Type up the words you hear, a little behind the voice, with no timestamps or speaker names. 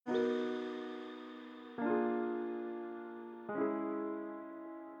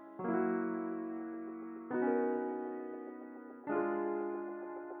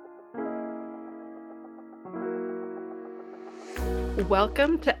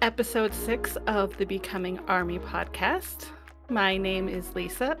Welcome to episode 6 of the Becoming Army podcast. My name is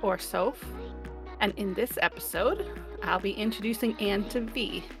Lisa, or Soph, and in this episode, I'll be introducing Ann to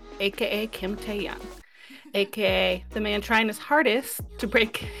V, aka Kim Tae-young, aka the man trying his hardest to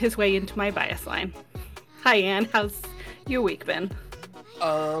break his way into my bias line. Hi, Ann. How's your week been?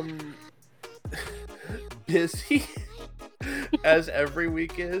 Busy as every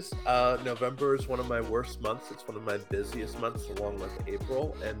week is. November is one of my worst months. It's one of my busiest months, along with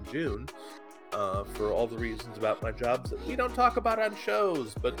April and June, for all the reasons about my jobs that we don't talk about on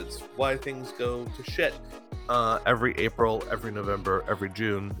shows, but it's why things go to shit every April, every November, every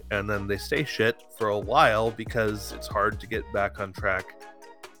June, and then they stay shit for a while because it's hard to get back on track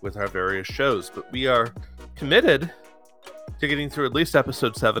with our various shows. But we are committed to getting through at least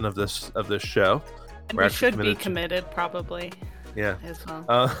episode 7 of this show. And we should be committed, probably. Yeah. As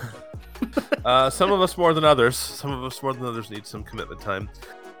well. Some of us more than others. Some of us more than others need some commitment time.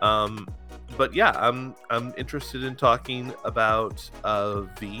 But yeah, I'm interested in talking about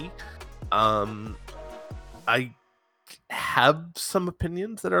V. I have some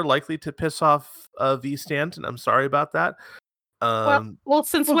opinions that are likely to piss off V Stanton. I'm sorry about that. Well,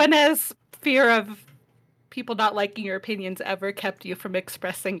 since when has fear of people not liking your opinions ever kept you from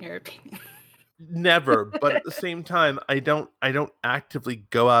expressing your opinion? Never, but at the same time, I don't actively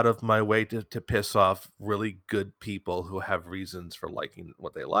go out of my way to piss off really good people who have reasons for liking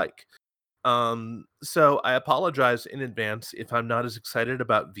what they like. So I apologize in advance if I'm not as excited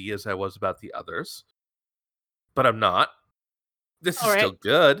about V as I was about the others, but I'm not. This is still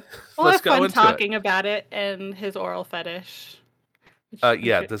good. Well, let's go into talking about it and his oral fetish.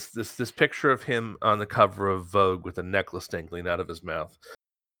 Yeah, this picture of him on the cover of Vogue with a necklace dangling out of his mouth.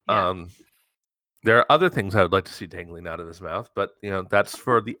 Yeah. There are other things I would like to see dangling out of his mouth, but that's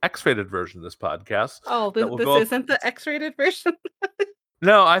for the X-rated version of this podcast. Oh, this isn't the X-rated version.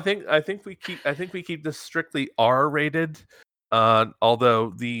 No, I think we keep this strictly R-rated.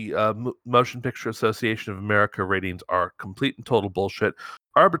 Although the Motion Picture Association of America ratings are complete and total bullshit,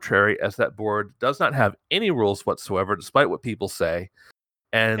 arbitrary, as that board does not have any rules whatsoever, despite what people say,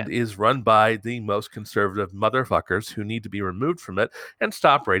 and is run by the most conservative motherfuckers who need to be removed from it and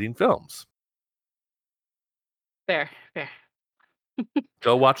stop rating films. Fair.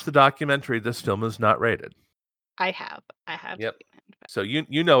 Go watch the documentary. This film is not rated. I have. Yep. So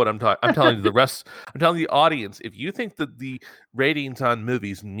you know what I'm talking. I'm telling you the rest. I'm telling the audience. If you think that the ratings on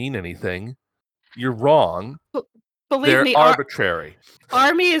movies mean anything, you're wrong. Believe me, arbitrary.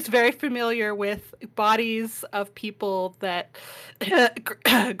 Army is very familiar with bodies of people that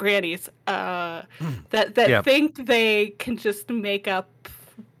grannies that think they can just make up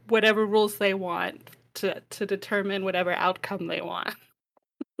whatever rules they want to determine whatever outcome they want.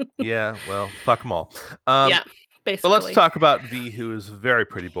 Yeah, well, fuck them all. Yeah, basically. But let's talk about V, who is a very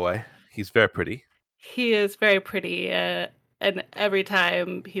pretty boy. He's very pretty. He is very pretty, and every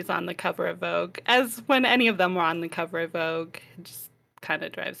time he's on the cover of Vogue, as when any of them were on the cover of Vogue, it just kind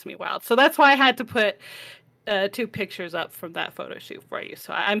of drives me wild. So that's why I had to put 2 pictures up from that photo shoot for you.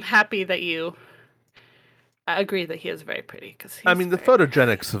 So I'm happy that you agree that he is very pretty. I mean, the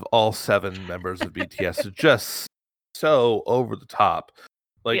photogenics of all 7 members of BTS is just so over the top.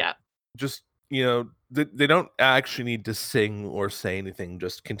 Like, just, they don't actually need to sing or say anything.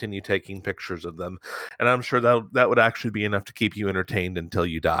 Just continue taking pictures of them. And I'm sure that would actually be enough to keep you entertained until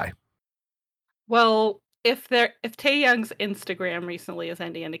you die. Well, if Taeyoung's Instagram recently is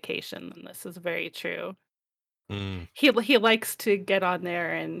any indication, then this is very true. He likes to get on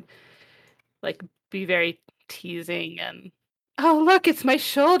there and like be very teasing and, oh look, it's my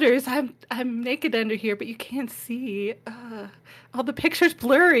shoulders. I'm naked under here, but you can't see. All the picture's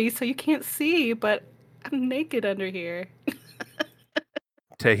blurry, so you can't see, but I'm naked under here.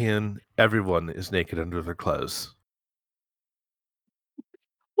 Taehyun, everyone is naked under their clothes.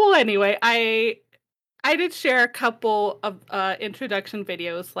 Well, anyway, I did share a couple of introduction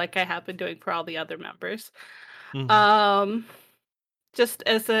videos like I have been doing for all the other members. Mm-hmm. Just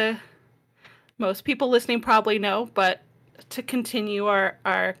as most people listening probably know, but to continue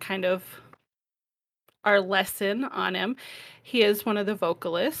our kind of our lesson on him, he is one of the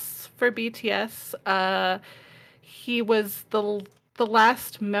vocalists for BTS. He was the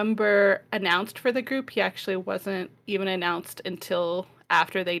last member announced for the group. He actually wasn't even announced until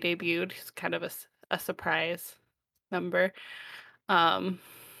after they debuted. He's kind of a surprise member. One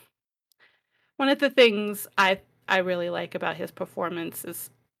of the things I really like about his performance is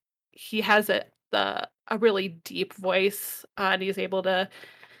he has a really deep voice, and he's able to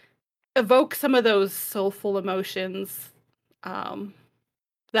evoke some of those soulful emotions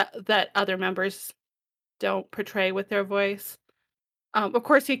that other members don't portray with their voice. Of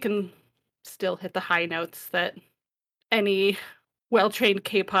course, he can still hit the high notes that any well-trained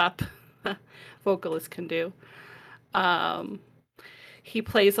K-pop vocalist can do. Um, he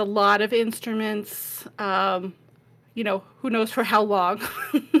plays a lot of instruments. Who knows for how long?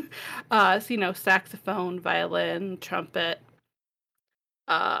 Saxophone, violin, trumpet.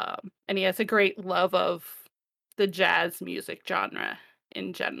 And he has a great love of the jazz music genre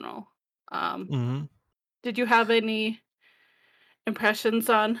in general. Um, Mhm. did you have any impressions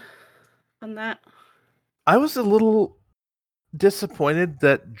on that? I was a little disappointed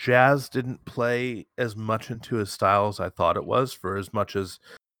that jazz didn't play as much into his style as I thought it was, for as much as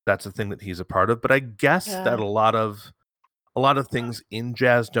that's a thing that he's a part of, but I guess that Yeah. a lot of things in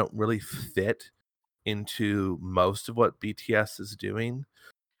jazz don't really fit into most of what BTS is doing,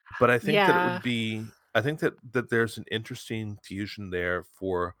 but Yeah. I think that there's an interesting fusion there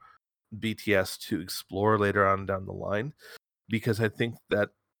for BTS to explore later on down the line, because I think that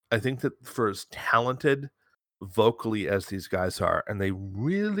for as talented vocally as these guys are, and they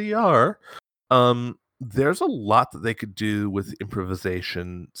really are, there's a lot that they could do with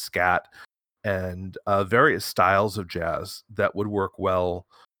improvisation, scat, and various styles of jazz that would work well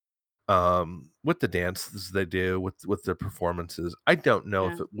with the dances they do, with their performances. I don't know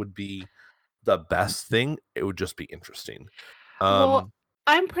Yeah. if it would be the best thing. It would just be interesting. Well, Um,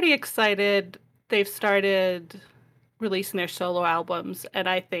 I'm pretty excited they've started releasing their solo albums, and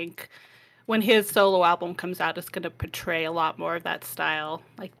I think when his solo album comes out, it's gonna portray a lot more of that style,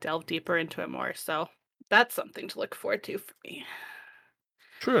 like delve deeper into it more. So that's something to look forward to for me.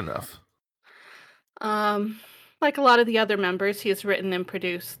 True enough. Um, like a lot of the other members, he has written and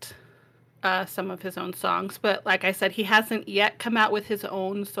produced some of his own songs, but like I said, he hasn't yet come out with his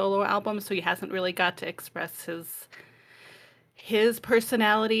own solo album, so he hasn't really got to express his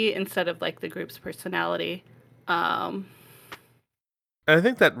personality instead of like the group's personality. Um, And I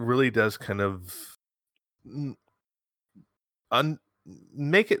think that really does kind of mm, un-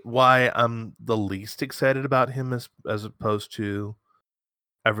 make it why I'm the least excited about him as opposed to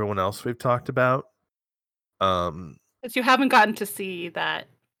everyone else we've talked about. Um, because you haven't gotten to see that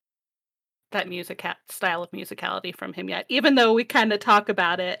style of musicality from him yet, even though we kind of talk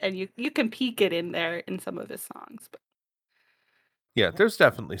about it and you can peek it in there in some of his songs. But yeah, there's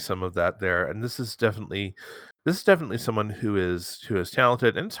definitely some of that there, and this is definitely someone who is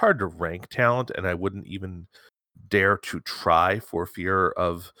talented, and it's hard to rank talent, and I wouldn't even dare to try for fear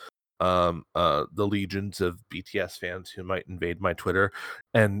of the legions of BTS fans who might invade my Twitter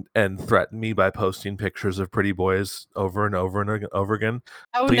and threaten me by posting pictures of pretty boys over and over and over again.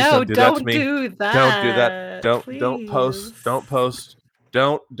 oh Please no, don't do that to don't me. do Don't do that. that, Don't post. please. Don't post.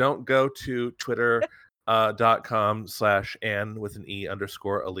 Don't go to Twitter .com/Ann with an E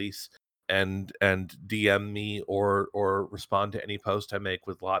underscore Elise and DM me or respond to any post I make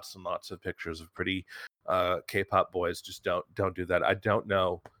with lots and lots of pictures of pretty K-pop boys. Just don't do that. I don't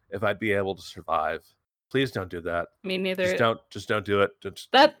know if I'd be able to survive. Please don't do that. Me Just neither. don't do it. Just,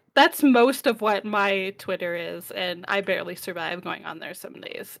 That's most of what my Twitter is, and I barely survive going on there some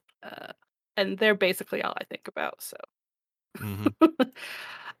days. And they're basically all I think about. So, mhm.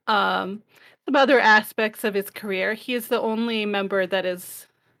 um, some other aspects of his career, he is the only member that has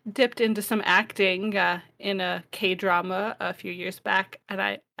dipped into some acting in a K drama a few years back,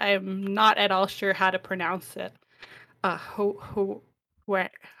 and I'm not at all sure how to pronounce it. Hwarang.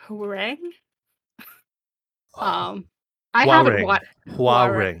 Hwarang. Um, I haven't Huaring. watched Hwarang.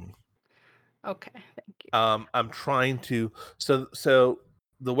 Huaring. Okay, thank you. I'm trying to so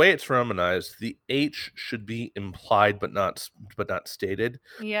the way it's romanized, the H should be implied but not stated.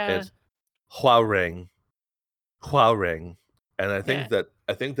 Yeah, It's Huaring, Huaring, and I yeah.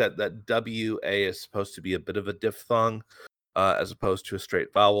 think that WA is supposed to be a bit of a diphthong, as opposed to a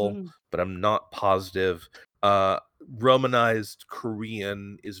straight vowel, Mm. but I'm not positive. Romanized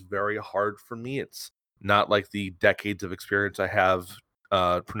Korean is very hard for me. It's not like the decades of experience I have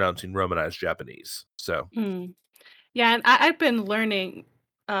pronouncing Romanized Japanese. So Mm. Yeah, and I've been learning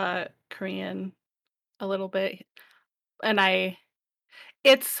Korean a little bit, and I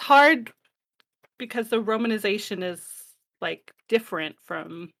it's hard because the romanization is like different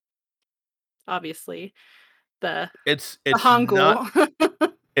from obviously the it's the it's not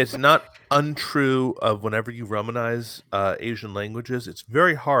Hangul. it's not untrue of whenever you Romanize Asian languages. It's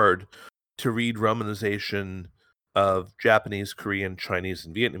very hard to read Romanization of Japanese, Korean, Chinese,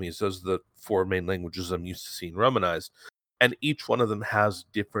 and Vietnamese. Those are the four main languages I'm used to seeing Romanized, and each one of them has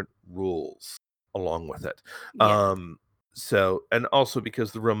different rules along with it. Yeah. Um, and also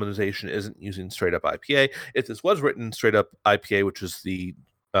because the Romanization isn't using straight up IPA. If this was written straight up IPA, which is the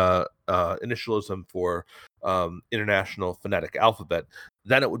initialism for International Phonetic Alphabet,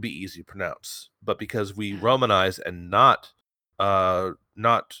 then it would be easy to pronounce. But because we Romanize and not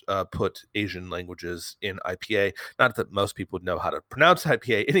put Asian languages in IPA, not that most people would know how to pronounce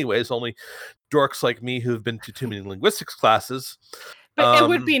IPA anyways, only dorks like me who've been to too many linguistics classes. But it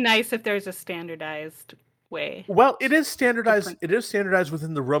would be nice if there's a standardized way. Well, it is standardized. It is standardized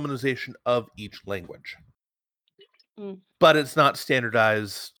within the romanization of each language. But it's not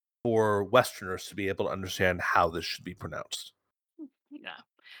standardized for Westerners to be able to understand how this should be pronounced. Yeah.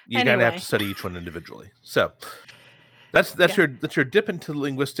 You kind of have to study each one individually. So that's your dip into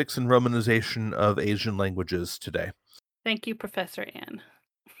linguistics and romanization of Asian languages today. Thank you, Professor Ann.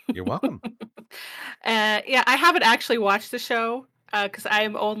 You're welcome. Yeah, I haven't actually watched the show because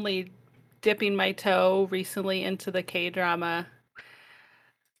I'm only dipping my toe recently into the K-drama,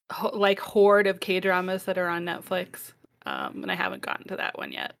 like horde of K-dramas that are on Netflix, and I haven't gotten to that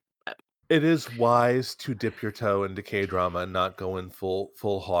one yet. But... It is wise to dip your toe into K-drama and not go in full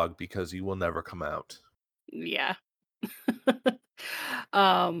hog because you will never come out. Yeah.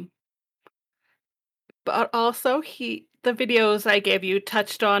 But also the videos I gave you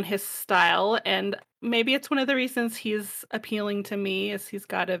touched on his style, and maybe it's one of the reasons he's appealing to me is he's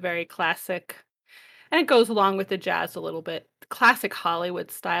got a very classic, and it goes along with the jazz a little bit, classic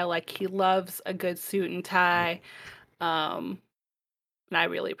Hollywood style. Like he loves a good suit and tie. And I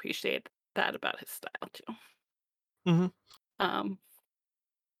really appreciate that about his style too.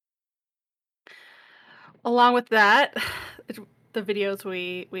 Along with that, the videos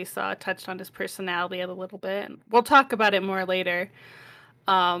we saw touched on his personality a little bit. And we'll talk about it more later.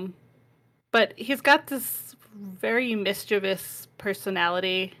 But he's got this very mischievous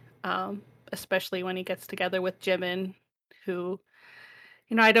personality, especially when he gets together with Jimin, who,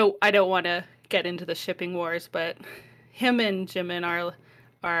 I don't want to get into the shipping wars, but him and Jimin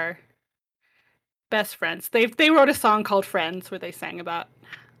are best friends. They wrote a song called Friends where they sang about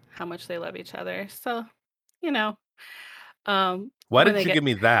how much they love each other. So, why didn't you give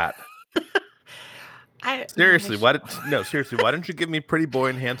me that? Seriously, why didn't you give me Pretty Boy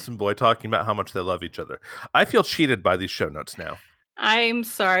and Handsome Boy talking about how much they love each other? I feel cheated by these show notes now. I'm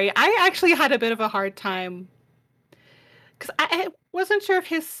sorry. I actually had a bit of a hard time because I wasn't sure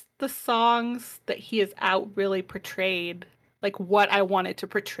if the songs that he has out really portrayed like what I wanted to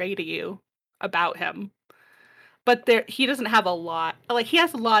portray to you about him. But he doesn't have a lot. Like he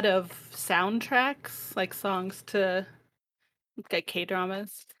has a lot of soundtracks, like songs to like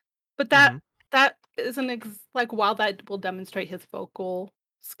K-dramas. But that isn't like while that will demonstrate his vocal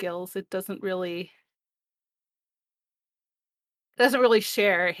skills, it doesn't really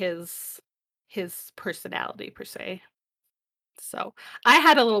share his personality per se. So I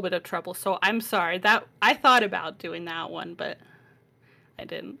had a little bit of trouble. So I'm sorry that I thought about doing that one, but I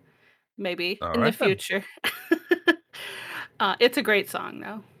didn't. Maybe in the future. It's a great song,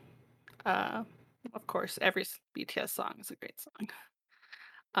 though. Of course, every BTS song is a great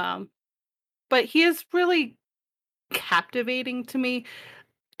song. But he is really captivating to me.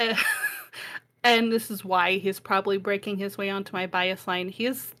 And this is why he's probably breaking his way onto my bias line. He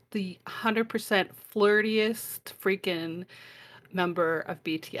is the 100% flirtiest freaking member of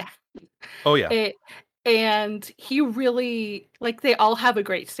BTS. Oh, yeah. And he really, like, they all have a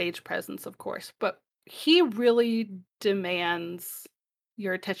great stage presence, of course, but he really demands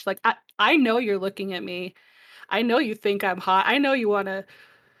your attention. Like, I know you're looking at me. I know you think I'm hot. I know you want to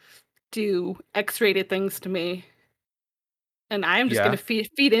do X-rated things to me. And I'm just going to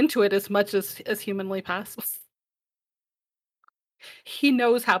feed into it as much as humanly possible. He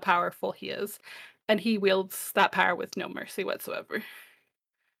knows how powerful he is, and he wields that power with no mercy whatsoever.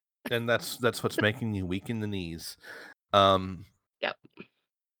 And that's what's making you weak in the knees. Yep.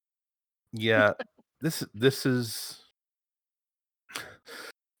 Yeah, this is.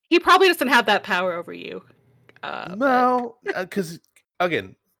 He probably doesn't have that power over you. No, because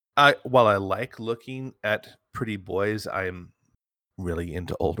again, while I like looking at pretty boys, I am really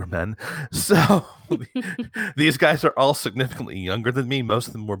into older men. So these guys are all significantly younger than me. Most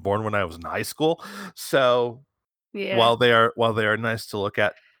of them were born when I was in high school. So while they are nice to look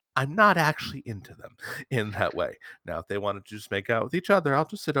at, I'm not actually into them in that way. Now, if they wanted to just make out with each other, I'll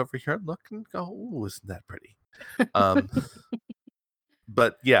just sit over here and look and go, "Ooh, isn't that pretty?"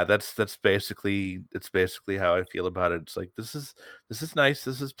 But yeah, that's basically how I feel about it. It's like this is nice,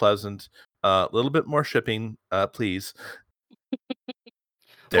 this is pleasant. A little bit more shipping, please.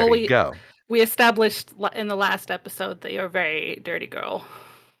 There you go. We established in the last episode that you're a very dirty girl.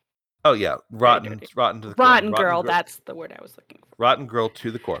 Oh yeah, rotten to the core. Rotten girl, that's the word I was looking for. Rotten girl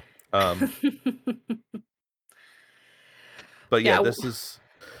to the core. But yeah, this is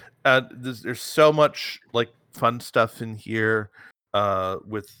there's so much like fun stuff in here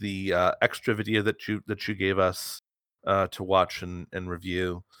with the extra video that you gave us to watch and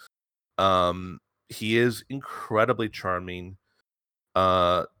review. Um, he is incredibly charming.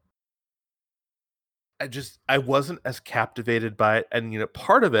 Uh, I wasn't as captivated by it, and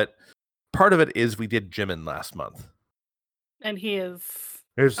part of it is we did Jimin last month. And he is a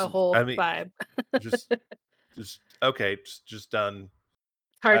There's, whole I mean, vibe. just okay, just done.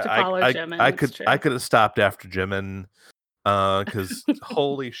 Hard to follow Jimin, it's I true. could have stopped after Jimin, because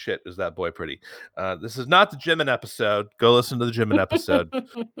holy shit, is that boy pretty? This is not the Jimin episode. Go listen to the Jimin episode.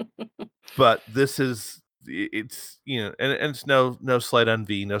 But this is it's and it's no slight on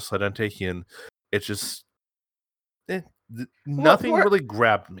V, no slight on Taehyun. It's just We're nothing we're really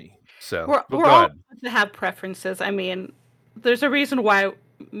grabbed me. So, we're but we're go all ahead. to have preferences. I mean, there's a reason why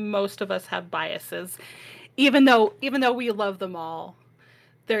most of us have biases. Even though we love them all,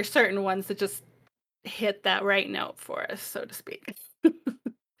 there are certain ones that just hit that right note for us, so to speak.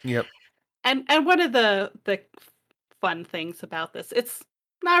 Yep. And one of the fun things about this, it's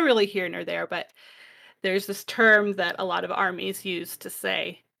not really here nor there, but there's this term that a lot of armies use to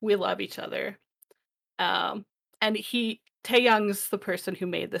say we love each other. Um, and Taeyong's the person who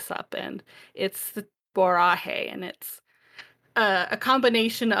made this up, and it's the borahe, and it's a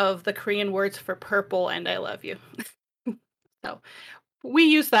combination of the Korean words for purple and I love you. So we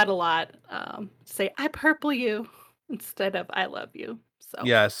use that a lot. Say I purple you instead of I love you. So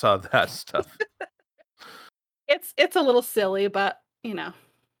Yeah, I saw that stuff. it's a little silly, but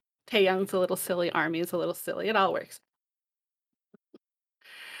Taeyong's a little silly, Army's a little silly. It all works.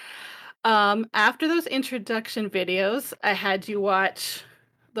 After those introduction videos, I had you watch.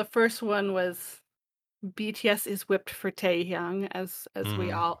 The first one was BTS is whipped for Taehyung,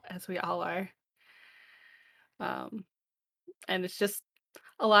 Mhm. as we all are. Um, and it's just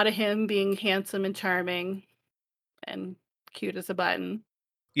a lot of him being handsome and charming and cute as a button.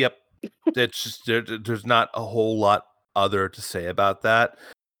 Yep. It's just there's not a whole lot other to say about that.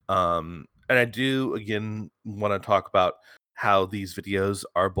 And I do again want to talk about how these videos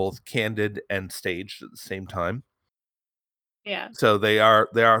are both candid and staged at the same time. Yeah. So they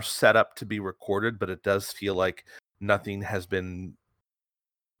are set up to be recorded, but it does feel like nothing has been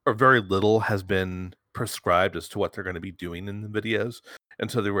or very little has been prescribed as to what they're going to be doing in the videos. And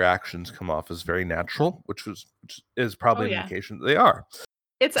so the reactions come off as very natural, which is Oh probably an yeah. indication that they are.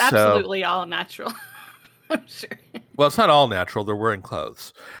 It's So, absolutely all natural. I'm sure. well, it's not all natural. They're wearing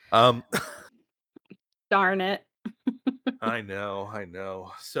clothes. Um, Darn it. I know, I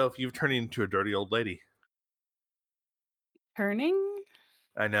know. So if you're turning into a dirty old lady, Turning?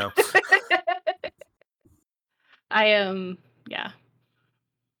 I know. I am, yeah.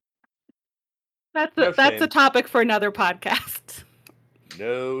 No That's a shame. topic for another podcast.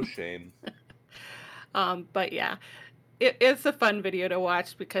 No shame. But yeah, it's a fun video to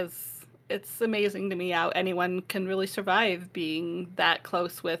watch because it's amazing to me how anyone can really survive being that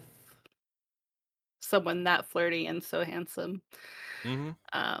close with someone that flirty and so handsome. Mhm.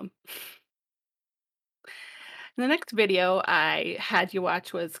 Um, the next video I had you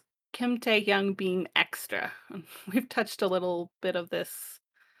watch was Kim Tae-hyung being extra. We've touched a little bit of this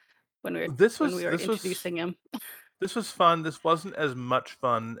when we were This was introducing him. this was fun. This wasn't as much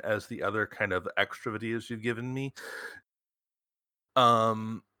fun as the other kind of extra videos you've given me.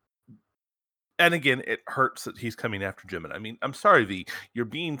 Um and again, it hurts that he's coming after Jimin. I mean, I'm sorry, V. You're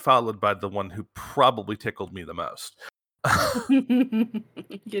being followed by the one who probably tickled me the most.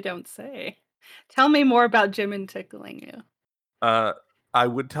 You don't say. Tell me more about Jimin tickling you. uh, I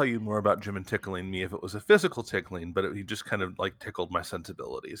would tell you more about Jimin tickling me if it was a physical tickling, but he just kind of like tickled my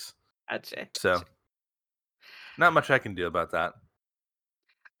sensibilities. Gotcha, So gotcha. not much I can do about that.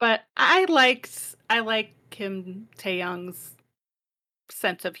 But I like Kim Tae-young's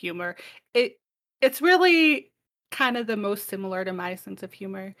sense of humor. It it's really kind of the most similar to my sense of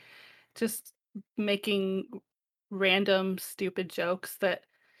humor. Just making random stupid jokes that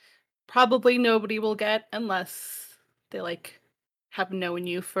probably nobody will get unless they like have known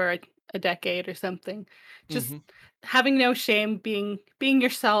you for a decade or something. Just Mhm. having no shame, being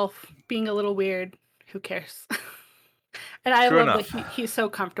yourself, being a little weird. Who cares? And I True love that enough. he's so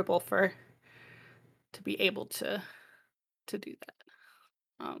comfortable for to be able to do that.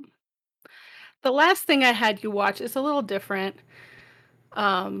 Um, the last thing I had you watch is a little different,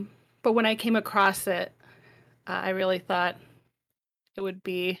 um, but when I came across it, I really thought it would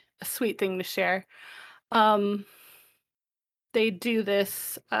be a sweet thing to share. Um, they do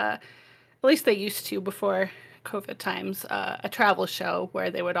this, at least they used to before COVID times, a travel show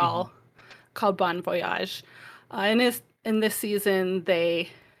where they would Mhm. all called Bon Voyage. In this season, they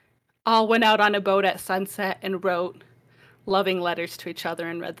all went out on a boat at sunset and wrote loving letters to each other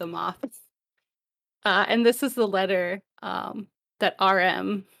and read them off. And this is the letter that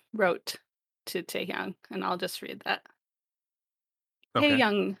RM wrote to Taehyung, and I'll just read that. Hey, Okay.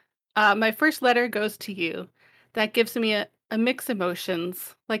 Young, my first letter goes to you. That gives me a mix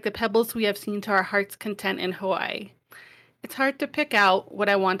emotions, like the pebbles we have seen to our heart's content in Hawaii. It's hard to pick out what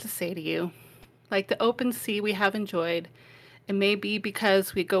I want to say to you. Like the open sea we have enjoyed, it may be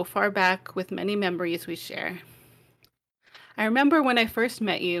because we go far back with many memories we share. I remember when I first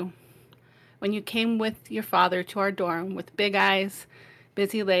met you, when you came with your father to our dorm with big eyes,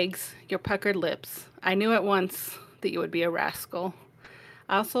 busy legs, your puckered lips. I knew at once that you would be a rascal.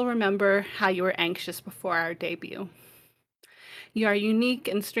 I also remember how you were anxious before our debut. Your unique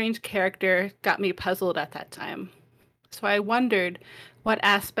and strange character got me puzzled at that time. So I wondered what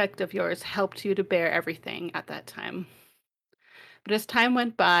aspect of yours helped you to bear everything at that time. But as time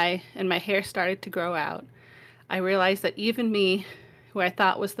went by and my hair started to grow out, I realized that even me, who I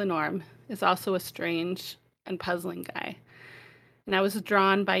thought was the norm, is also a strange and puzzling guy. And I was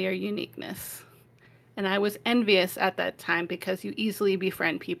drawn by your uniqueness. And I was envious at that time because you easily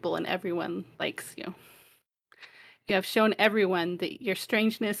befriend people and everyone likes you. You have shown everyone that your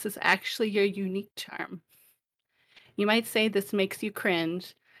strangeness is actually your unique charm. You might say this makes you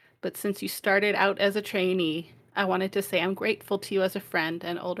cringe, but since you started out as a trainee, I wanted to say I'm grateful to you as a friend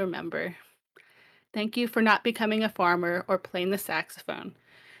and older member. Thank you for not becoming a farmer or playing the saxophone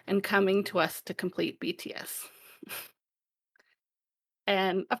and coming to us to complete BTS.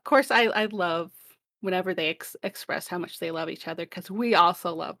 And of course, I love whenever they express how much they love each other because we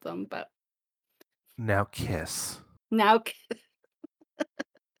also love them. But Now kiss. now,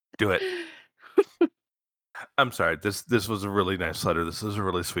 Do it. I'm sorry. This was a really nice letter. This is a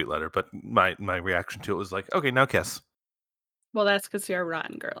really sweet letter, but my reaction to it was like, okay, now kiss. well, that's because you're a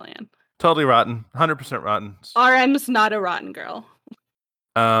rotten girl, Anne. Totally rotten. 100% rotten. RM's not a rotten girl.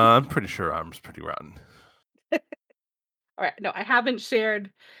 I'm pretty sure Arm's pretty rotten. All right, no, I haven't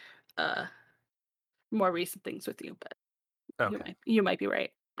shared uh more recent things with you, but Okay. you might be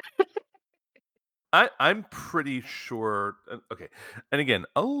right. I'm pretty sure. Okay, and again,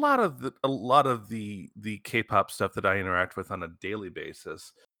 a lot of the K-pop stuff that I interact with on a daily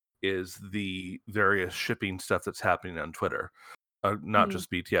basis is the various shipping stuff that's happening on Twitter, not Mhm. just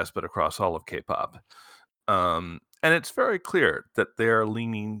BTS, but across all of K-pop. And it's very clear that they are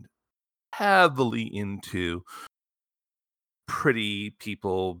leaning heavily into pretty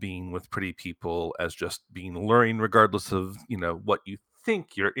people being with pretty people as just being alluring, regardless of what you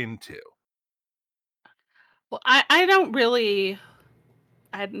think you're into. Well, I'm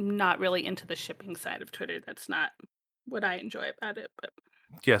not really into the shipping side of Twitter. That's not what I enjoy about it, but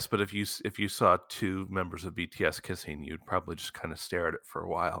Yes, but if you saw two members of BTS kissing, you'd probably just kind of stare at it for a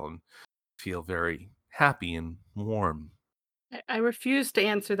while and feel very happy and warm. I refuse to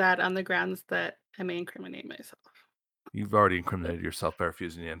answer that on the grounds that I may incriminate myself. You've already incriminated yourself by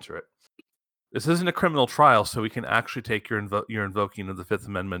refusing to answer it. This isn't a criminal trial, so we can actually take your invoking of the Fifth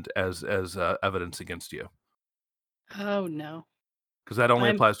Amendment as evidence against you, Oh no. because that only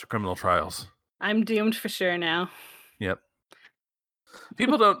I'm applies to criminal trials. I'm doomed for sure now. Yep.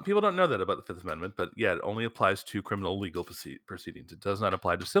 People don't know that about the Fifth Amendment, but yeah, it only applies to criminal legal proceedings. It does not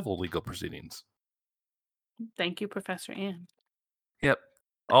apply to civil legal proceedings. Thank you, Professor Ann. Yep.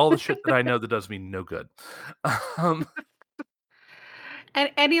 All the shit that I know that does me no good. Um, And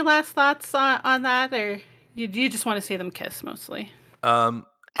any last thoughts on that, or you just want to see them kiss mostly? um,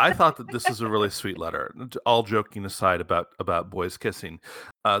 I thought that this was a really sweet letter. All joking aside about boys kissing,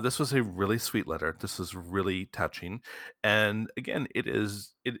 this was a really sweet letter. This was really touching, and again,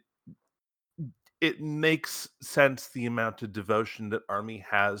 it makes sense the amount of devotion that Army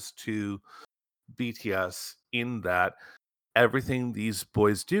has to BTS in that everything these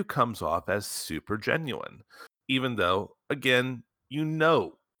boys do comes off as super genuine. Even though, again,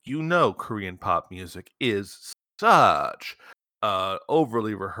 Korean pop music is such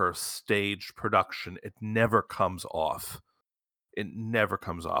overly rehearsed stage production. It never comes off. It never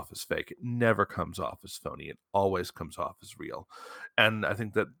comes off as fake. It never comes off as phony. It always comes off as real. And I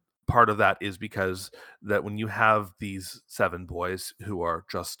think that part of that is because that when you have these seven boys who are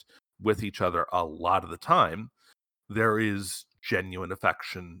just with each other a lot of the time, there is genuine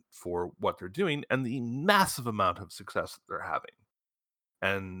affection for what they're doing and the massive amount of success that they're having.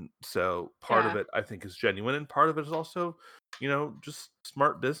 And so part of Yeah. it I think is genuine and part of it is also, just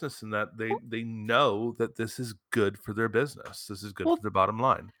smart business in that they know that this is good for their business. This is good for Well, their bottom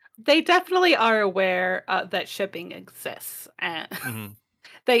line. they definitely are aware that shipping exists, and Mhm.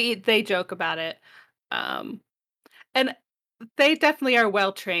 they joke about it. Um, and they definitely are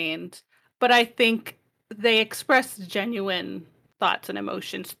well trained, but I think they express genuine thoughts and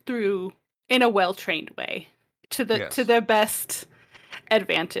emotions through in a well trained way to Yes, their best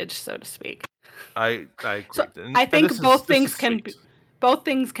advantage, so to speak. I So agree, I and think both this things is sweet. both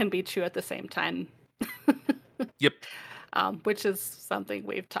things can be true at the same time, Yep. which is something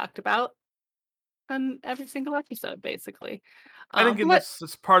we've talked about on every single episode, basically. And again, What?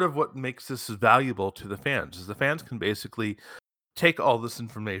 that's part of what makes this valuable to the fans, is the fans can basically take all this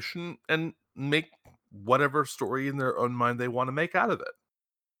information and make whatever story in their own mind they wanna make out of it.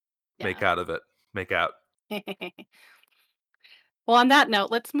 Make Yeah. out of it. Make out. Well, on that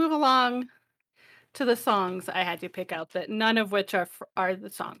note, let's move along to the songs I had you pick out that none of which are the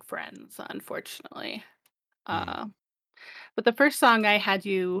song "Friends," unfortunately. Mm. Uh, but the first song I had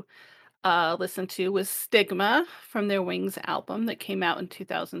you listen to was "Stigma" from their Wings album that came out in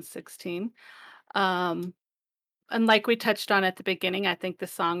 2016. Um, and like we touched on at the beginning, I think the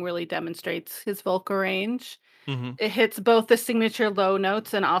song really demonstrates his vocal range. Mhm. It hits both the signature low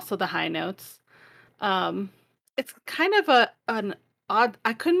notes and also the high notes. Um, it's kind of an odd.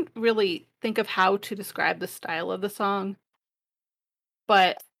 I couldn't really think of how to describe the style of the song,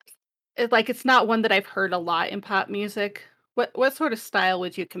 but it's not one that I've heard a lot in pop music. What sort of style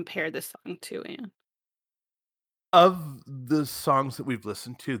would you compare this song to, Anne? Of the songs that we've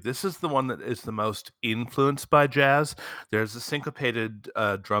listened to, this is the one that is the most influenced by jazz. There's a syncopated,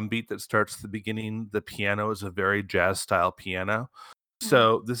 drum beat that starts at the beginning. The piano is a very jazz style piano. Mhm.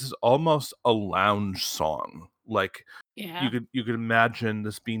 So, this is almost a lounge song. Like, Yeah, you could imagine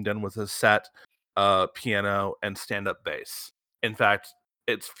this being done with a set, piano and stand-up bass. In fact,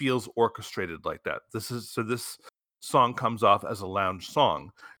 it feels orchestrated like that. This song comes off as a lounge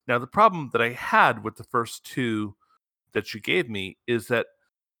song. Now, the problem that I had with the first 2 that you gave me is that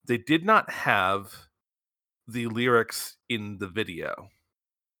they did not have the lyrics in the video.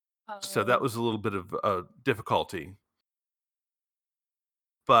 So that oh, was a little bit of a difficulty.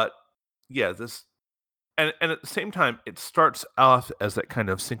 But yeah, this and at the same time, it starts off as that kind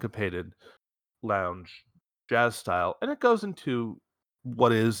of syncopated lounge jazz style, and it goes into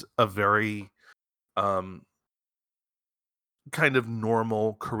what is a very um kind of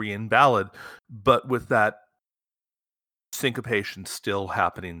normal Korean ballad, but with that syncopation still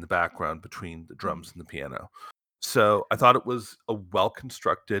happening in the background between the mhm. drums and the piano. So I thought it was a well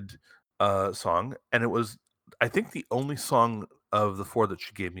constructed song, and it was, I think, the only song of the 4 that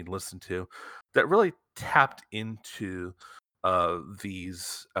she gave me to listen to that really tapped into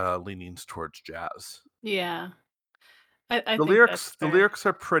these leanings towards jazz. Yeah, I think that's The fair. lyrics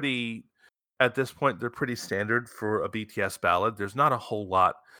are pretty, at this point, they're pretty standard for a BTS ballad. Um, there's not a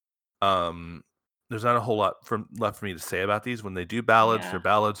whole lot from left for me to say about these. When they do ballads, their Yeah,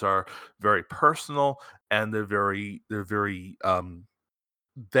 ballads are very personal, and they're very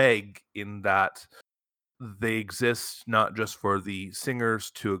vague in that they exist not just for the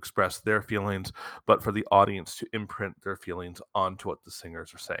singers to express their feelings, but for the audience to imprint their feelings onto what the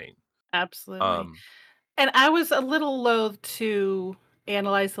singers are saying. absolutely. Um, And I was a little loath to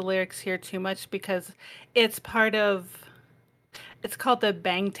analyze the lyrics here too much because it's part of it's called the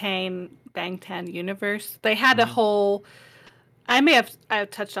Bangtan universe. They had a mhm. whole I've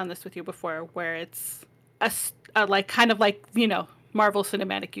touched on this with you before where it's a like kind of like, Marvel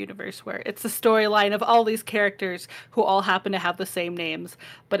Cinematic Universe where it's a storyline of all these characters who all happen to have the same names,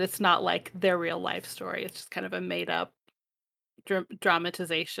 but it's not like their real life story. It's just kind of a made up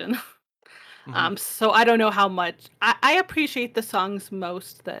dramatization. Mhm. So I don't know how much I appreciate the songs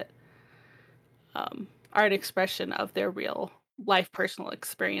most that are an expression of their real life personal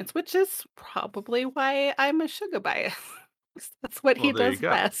experience, which is probably why I'm a sugar bias. That's what Well, he there you does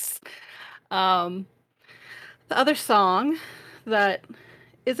go. best. Um, the other song that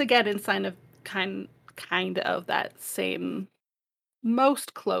is again in sign of kind of that same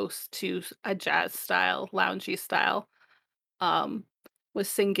most close to a jazz style, loungy style, um, was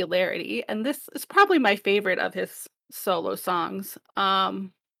Singularity, and this is probably my favorite of his solo songs.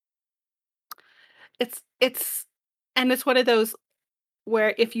 It's and it's one of those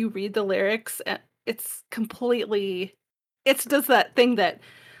where if you read the lyrics, it's completely it does that thing that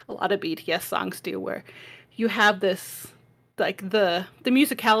a lot of BTS songs do where you have this like the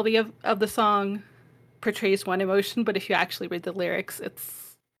musicality of the song portrays one emotion, but if you actually read the lyrics,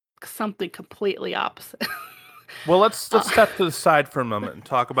 it's something completely opposite. Well, Uh, let's step to the side for a moment and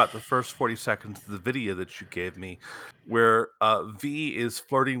talk about the first 40 seconds of the video that you gave me, where V is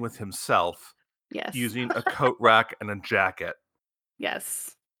flirting with himself yes. using a coat rack and a jacket.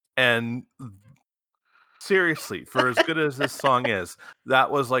 Yes. And seriously, for as good as this song is, that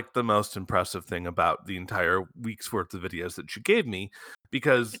was like the most impressive thing about the entire week's worth of videos that you gave me.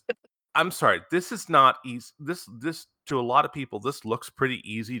 Because I'm sorry, this is not easy. This to a lot of people, this looks pretty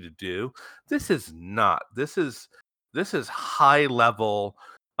easy to do. This is not. This is high level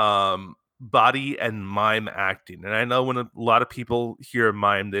body and mime acting. And I know when a lot of people hear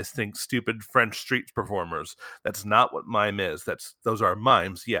mime, they think stupid French street performers. That's not what mime is. Those are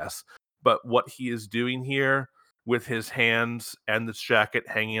mimes, yes. But what he is doing here with his hands and this jacket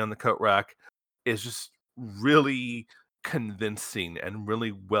hanging on the coat rack is just really convincing and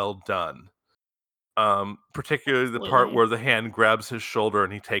really well done. Particularly the part Absolutely. where the hand grabs his shoulder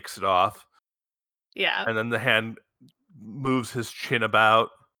and he takes it off, Yeah. and then the hand moves his chin about.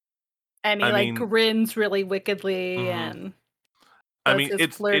 And he, I like, mean, grins really wickedly mhm. and I does mean, his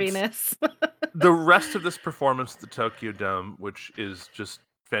it's flirtiness. the rest of this performance at the Tokyo Dome, which is just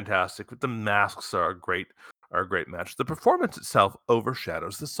fantastic. But the masks are a great match. The performance itself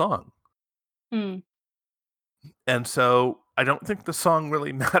overshadows the song. Mm, And so I don't think the song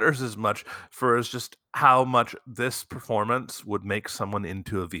really matters as much for as just how much this performance would make someone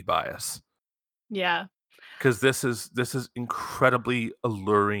into a V bias. yeah. Because this is incredibly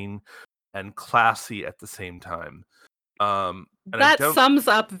alluring and classy at the same time. And I That don't sums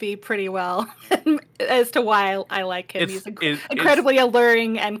up V pretty well as to why I like him. He's it's incredibly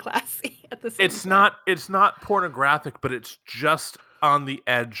alluring and classy at the same time. it's not pornographic, but it's just on the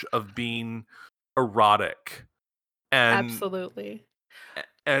edge of being erotic. And Absolutely.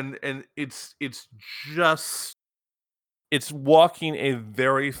 and it's just it's walking a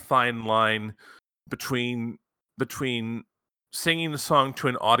very fine line between between singing the song to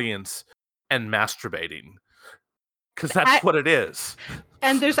an audience and masturbating, because that's A what it is.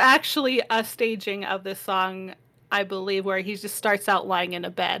 and there's actually a staging of this song, I believe, where he just starts out lying in a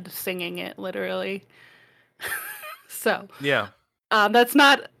bed singing it literally. So, Yeah. that's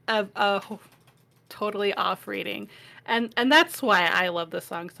not a totally off reading. And that's why I love this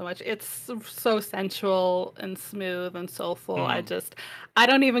song so much. It's so sensual and smooth and soulful. Mhm. I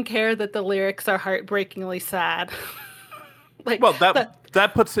don't even care that the lyrics are heartbreakingly sad. Like Well, that the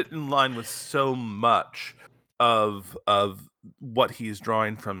that puts it in line with so much of what he's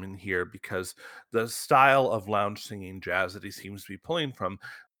drawing from in here, because the style of lounge singing jazz that he seems to be pulling from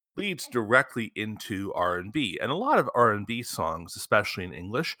leads directly into R&B. And a lot of R&B songs, especially in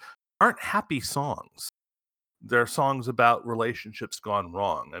English, aren't happy songs. They're songs about relationships gone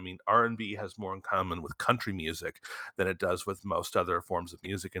wrong. I mean, R&B has more in common with country music than it does with most other forms of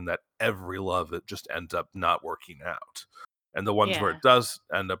music, in that every love, it just ends up not working out. And the ones where yeah. it does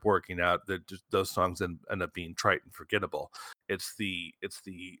end up working out, those songs end up being trite and forgettable. It's the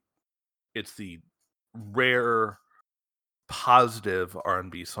rare positive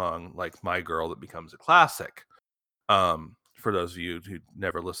R&B song like My Girl that becomes a classic. For those of you who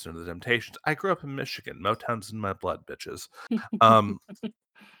never listened to the Temptations, I grew up in Michigan. Motown's in my blood, bitches. Um,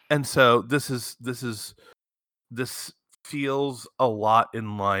 and so this feels a lot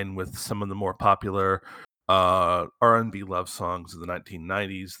in line with some of the more popular R&B love songs of the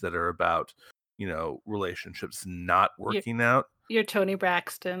 1990s that are about, relationships not You're, working out. you're Tony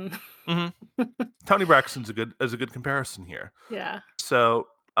Braxton. hmm Tony Braxton's a good comparison here. Yeah. So,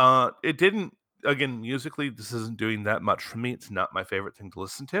 it didn't again, musically, this isn't doing that much for me. It's not my favorite thing to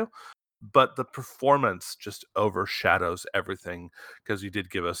listen to, but the performance just overshadows everything, because you did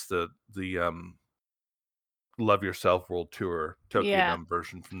give us the Love Yourself World Tour Tokyo Yeah. Dome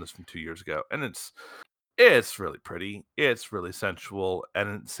version from 2 years ago, and it's really pretty, it's really sensual, and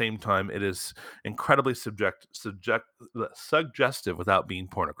at the same time, it is incredibly suggestive without being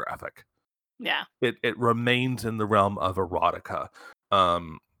pornographic. Yeah. It remains in the realm of erotica.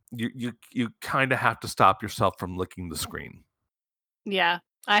 Um, you kinda have to stop yourself from licking the screen. Yeah.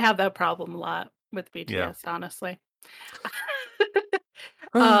 I have that problem a lot with Yeah. BTS, honestly.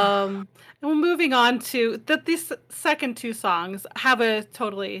 Um, and moving on to these second two songs have a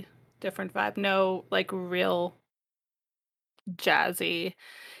totally different vibe. No, like, real jazzy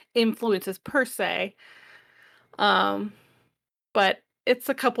influences per se. Um, but it's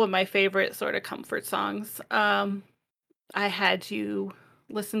a couple of my favorite sort of comfort songs. I had you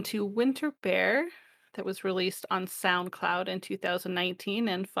listen to Winter Bear that was released on SoundCloud in 2019.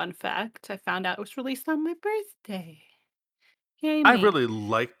 And fun fact, I found out it was released on my birthday. Yay I me. really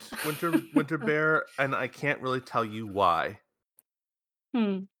liked Winter Bear, and I can't really tell you why.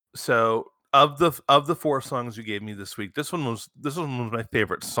 Hmm. So, of the 4 songs you gave me this week, this one was my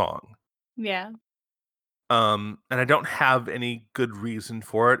favorite song. Yeah. And I don't have any good reason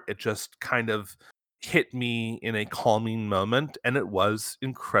for it. It just kind of hit me in a calming moment, and it was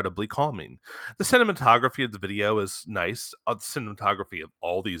incredibly calming. The cinematography of the video is nice. The cinematography of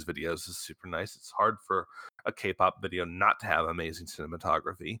all these videos is super nice. It's hard for a K-pop video not to have amazing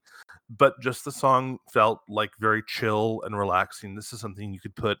cinematography, but just the song felt like very chill and relaxing. This is something you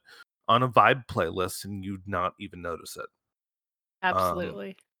could put on a vibe playlist and you'd not even notice it.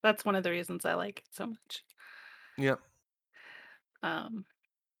 Absolutely. That's one of the reasons I like it so much. Yeah. Um,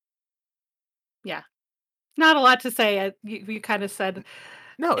 yeah. Not a lot to say. You kind of said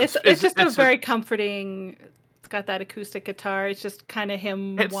No, it's just a very comforting. It's got that acoustic guitar. It's just kind of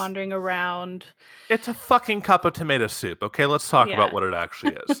him it's wandering around. it's a fucking cup of tomato soup. Okay, let's talk about Yeah. what it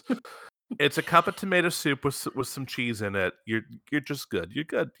actually is. It's a cup of tomato soup with some cheese in it. You're just good. You're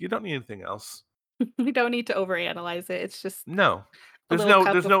good. You don't need anything else. We don't need to overanalyze it. It's just No. a There's little no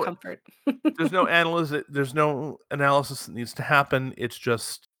cup there's of no comfort. there's no analysis that needs to happen. It's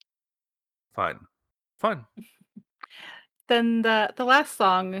just fine. Fine. Then the last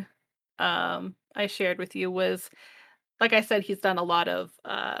song I shared with you was, like I said, he's done a lot of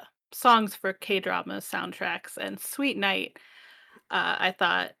songs for K-drama soundtracks, and Sweet Night, I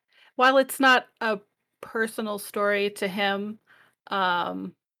thought, while it's not a personal story to him,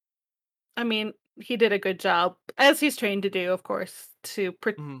 um I mean, he did a good job, as he's trained to do, of course, to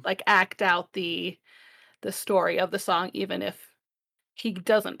Mhm. like act out the story of the song, even if he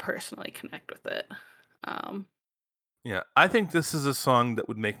doesn't personally connect with it. Um, Yeah, I think this is a song that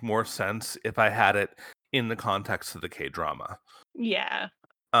would make more sense if I had it in the context of the K-drama. yeah.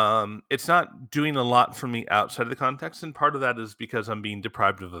 It's not doing a lot for me outside of the context, and part of that is because I'm being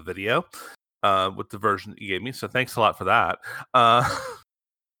deprived of a video, with the version that you gave me, so thanks a lot for that. Uh,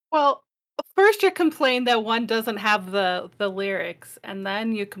 Well, first you complain that one doesn't have the lyrics, and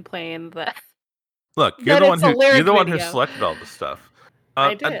then you complain that look, that it's a you're lyric the one who video. selected all this stuff.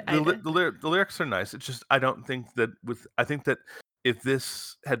 I did. The lyrics are nice. It's just I don't think that I think that if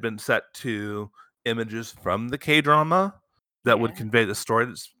this had been set to images from the K-drama that would Yeah. convey the story,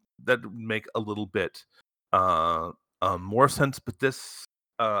 that would make a little bit uh, more sense. But this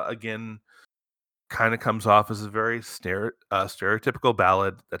again kind of comes off as a very stereotypical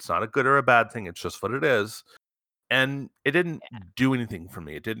ballad. That's not a good or a bad thing. It's just what it is, and it didn't do anything for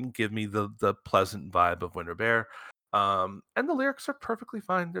me. It didn't give me the pleasant vibe of Winter Bear. And the lyrics are perfectly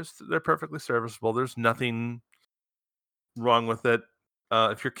fine. They're perfectly serviceable. There's nothing wrong with it.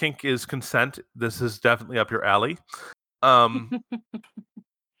 If your kink is consent, this is definitely up your alley. Um,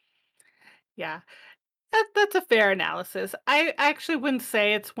 Yeah. That's a fair analysis. I actually wouldn't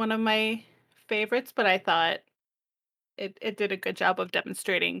say it's one of my favorites, but I thought it did a good job of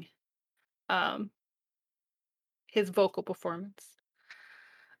demonstrating um his vocal performance.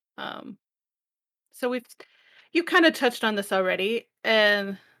 Um so you kind of touched on this already,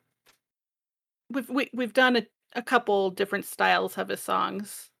 and we've done a couple different styles of his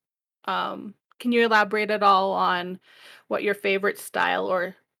songs. Can you elaborate at all on what your favorite style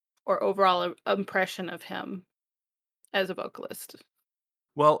or overall impression of him as a vocalist?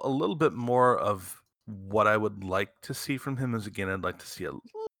 well, a little bit more of what I would like to see from him is again, I'd like to see a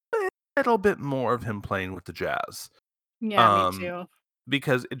little bit more of him playing with the jazz. Yeah, me Um, too.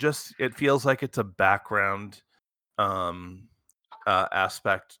 because it feels like it's a background um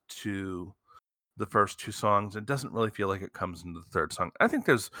aspect to the first two songs. It doesn't really feel like it comes into the third song. I think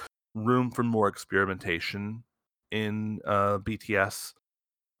there's room for more experimentation in BTS.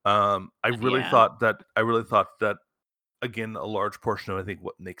 Yeah. I really thought that again a large portion of I think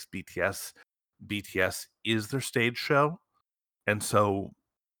what makes BTS is their stage show. And so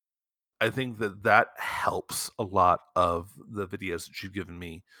I think that that helps a lot of the videos that you've given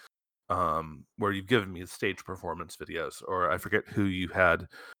me, where you've given me the stage performance videos, or I forget who you had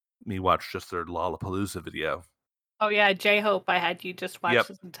me watch just their Lollapalooza video. Oh, yeah, J-Hope, I had you just watch Yep.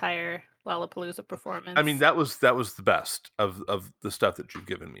 his entire Lollapalooza I mean, performance. that was the best of the stuff that you've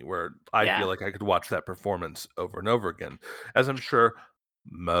given me, where I feel Yeah. like I could watch that performance over and over again, as I'm sure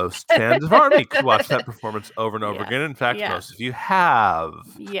most fans of ARMY could watch that performance over and over Yeah. again. In fact, Yeah. most of you have.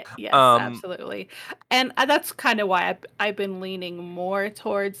 Yeah, yes, Um, absolutely. And, that's kinda why I've been leaning more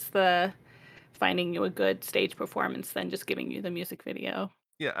towards the finding you a good stage performance than just giving you the music video.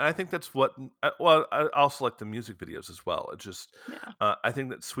 yeah, and I think that's what. Well, I also like the music videos as well. It just, Yeah, I think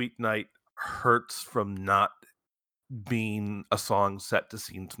that Sweet Night hurts from not being a song set to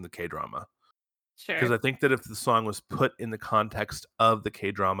scenes from the K drama. Because sure. I think that if the song was put in the context of the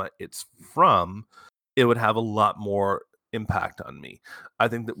K-drama it's from, it would have a lot more impact on me. I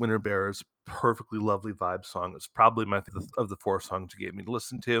think that Winter Bear is perfectly lovely vibe song. It's probably my favorite of the 4 songs you gave me to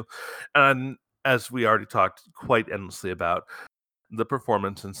listen to. And as we already talked quite endlessly about, the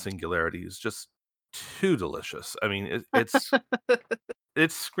performance and Singularity is just too delicious. I mean,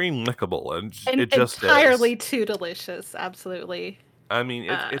 it's scream lickable, and And it just is. entirely too delicious, absolutely. I mean,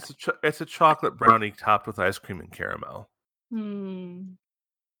 Uh, it's a chocolate brownie topped with ice cream and caramel. hmm,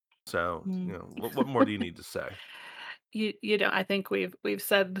 So, hmm. what more do you need to say? You know, I think we've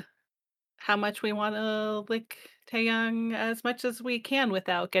said how much we wanna lick Taeyang as much as we can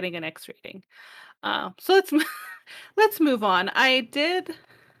without getting an X rating. So let's let's move on. I did, Do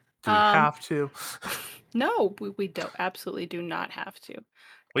we um have to? no, we don't absolutely do not have to.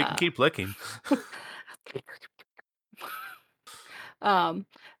 We can Uh, keep licking. um,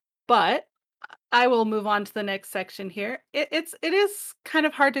 but I will move on to the next section here. It is kind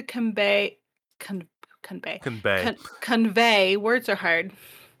of hard to con convey Convey. convey, words are hard,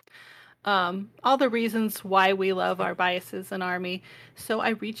 all the reasons why we love our biases in Army. So I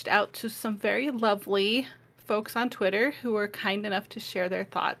reached out to some very lovely folks on Twitter who were kind enough to share their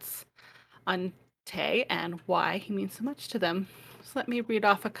thoughts on Tay and why he means so much to them. So let me read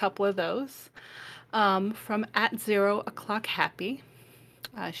off a couple of those. From at 0 o'clock happy,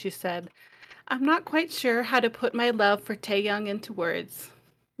 she said, I'm not quite sure how to put my love for Taehyung into words.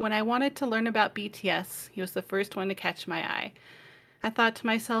 When I wanted to learn about BTS, he was the first one to catch my eye. I thought to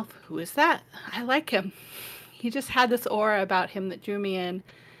myself, who is that? I like him. He just had this aura about him that drew me in,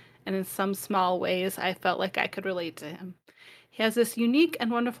 and in some small ways, I felt like I could relate to him. He has this unique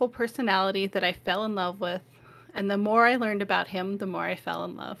and wonderful personality that I fell in love with, and the more I learned about him, the more I fell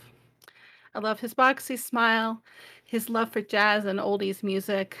in love. I love his boxy smile, his love for jazz and oldies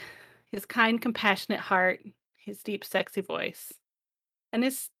music, his kind, compassionate heart, his deep, sexy voice. And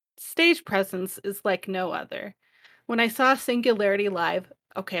his stage presence is like no other. When I saw Singularity live,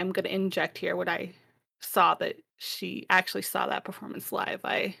 okay, I'm going to inject here when I saw that she actually saw that performance live.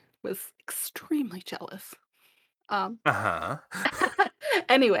 I was extremely jealous. Um, Uh-huh.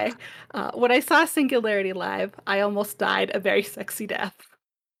 anyway, when I saw Singularity live, I almost died a very sexy death,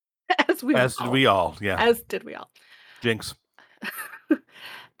 as we As did all, we all, yeah. as did we all. Jinx.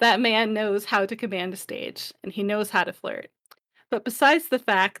 That man knows how to command a stage, and he knows how to flirt. But besides the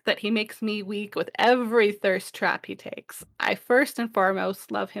fact that he makes me weak with every thirst trap he takes, I first and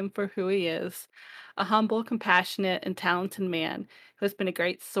foremost love him for who he is, a humble, compassionate, and talented man who has been a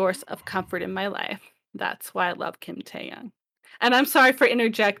great source of comfort in my life. That's why I love Kim Tae-young. And I'm sorry for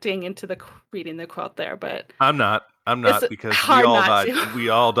interjecting into the reading the quote there, but I'm not. I'm it's not because we hard all not died. to. We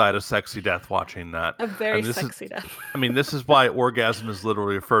all died a sexy death watching that. A very And this is sexy death. I mean, this is why orgasm is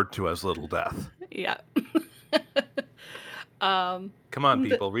literally referred to as little death. Yeah. um, Come on, the,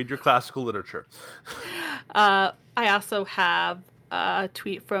 people, read your classical literature. I also have a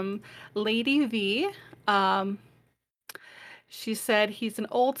tweet from Lady V. Um, she said he's an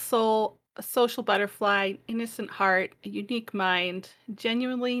old soul, a social butterfly, innocent heart, a unique mind,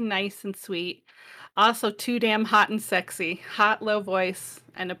 genuinely nice and sweet. Also, too damn hot and sexy, hot, low voice,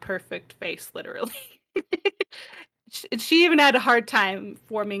 and a perfect face, literally. She even had a hard time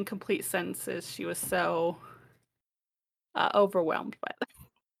forming complete sentences. She was so overwhelmed by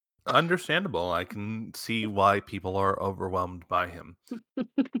Understandable. I can see why people are overwhelmed by him. that.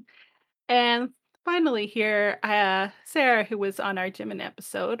 And finally, here, Sarah, who was on our Jimin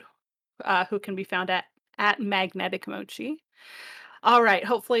episode, who can be found at Magnetic Mochi. All right,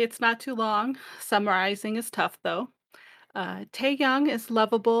 hopefully it's not too long. Summarizing is tough though. Taeyang is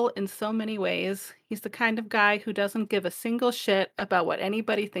lovable in so many ways. He's the kind of guy who doesn't give a single shit about what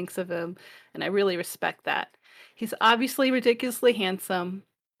anybody thinks of him, and I really respect that. He's obviously ridiculously handsome,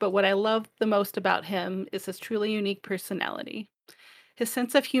 but what I love the most about him is his truly unique personality. His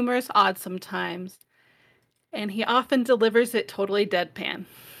sense of humor is odd sometimes, and he often delivers it totally deadpan,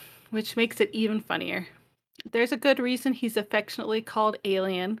 which makes it even funnier. There's a good reason he's affectionately called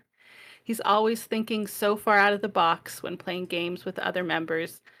Alien. He's always thinking so far out of the box when playing games with other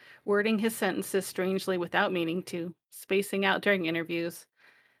members, wording his sentences strangely without meaning to, spacing out during interviews,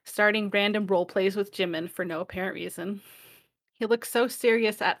 starting random role plays with Jimin for no apparent reason. He looks so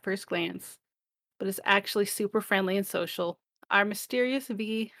serious at first glance, but is actually super friendly and social. Our mysterious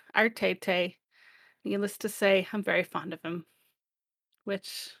V, our Tay Tay. Needless to say, I'm very fond of him,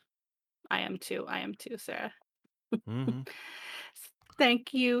 which I am too. I am too, Sarah. Hmm.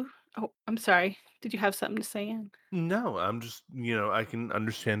 Thank you. Oh, I'm sorry. Did you have something to say, Anne? No, I'm just I can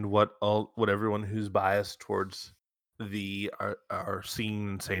understand what everyone who's biased towards the are seeing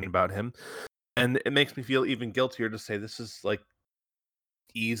and saying about him, and it makes me feel even guiltier to say this is like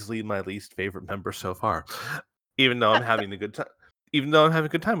easily my least favorite member so far. Even though I'm having a good time, even though I'm having a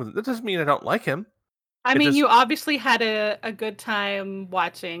good time with it, that doesn't mean I don't like him. I It mean, just you obviously had a good time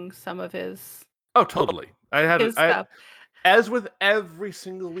watching some of oh totally. his stuff. As with every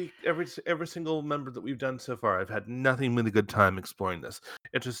single week, every single member that we've done so far, I've had nothing but a good time exploring this.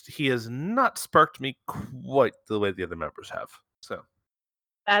 It just he has not sparked me quite the way the other members have. So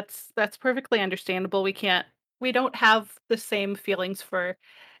That's perfectly understandable. We don't have the same feelings for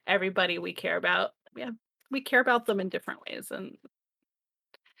everybody we care about. We care about them in different ways, and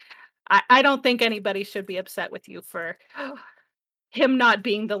I don't think anybody should be upset with you for him not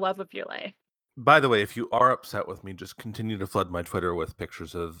being the love of your life. by the way, if you are upset with me, just continue to flood my Twitter with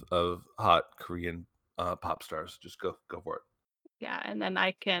pictures of hot Korean pop stars. Just go for it. Yeah, and then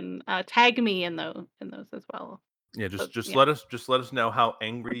I can tag me in those as well. Yeah, So, just yeah, let us know how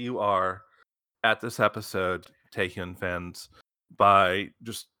angry you are at this episode, Taehyun fans, by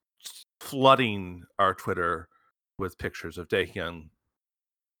just flooding our Twitter with pictures of Taehyun,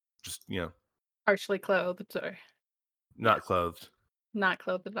 just partially clothed or yeah, not clothed. not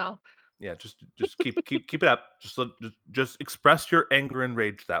clothed at all. Yeah, just keep it up. Just express your anger and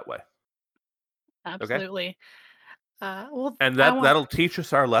rage that way. Okay, Absolutely. Well, and I want that'll teach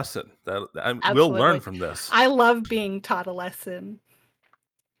us our lesson. We'll learn absolutely. from this. I love being taught a lesson.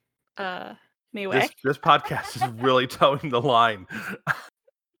 Uh, anyway. This podcast is really towing the line.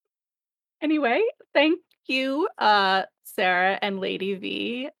 Anyway, thank you, Sarah and Lady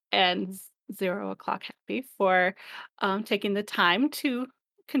V and 0 o'clock Happy for taking the time to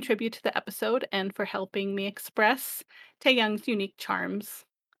contribute to the episode and for helping me express Taeyoung's unique charms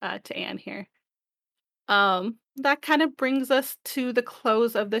to Anne here. That kind of brings us to the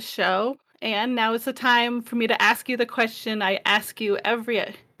close of the show. And now is the time for me to ask you the question I ask you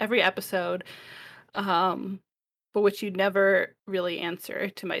every episode, but which you never really answer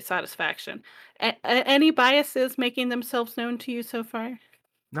to my satisfaction. Any biases making themselves known to you so far?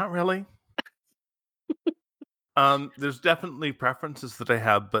 Not really. There's definitely preferences that I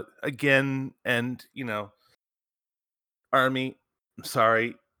have, but again, and Army, I'm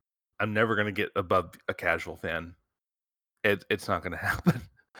sorry, I'm never gonna get above a casual fan. It's not gonna happen.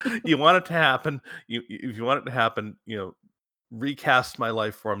 You want it to happen. If you want it to happen, recast my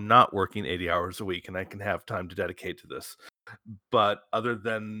life where I'm not working 80 hours a week and I can have time to dedicate to this. But other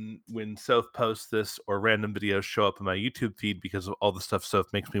than when Soph posts this or random videos show up in my YouTube feed because of all the stuff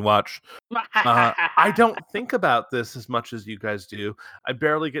Soph makes me watch, I don't think about this as much as you guys do. I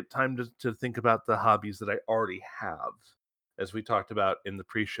barely get time to think about the hobbies that I already have, as we talked about in the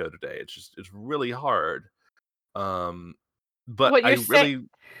pre-show today. It's really hard. But What you're saying?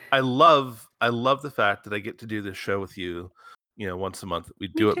 I love the fact that I get to do this show with you, once a month.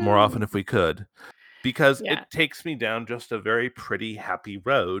 We'd Me do it more often too. if we could, because Yeah. it takes me down just a very pretty, happy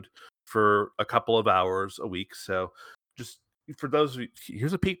road for a couple of hours a week. So just for those of you,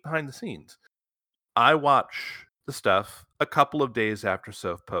 here's a peek behind the scenes. I watch the stuff a couple of days after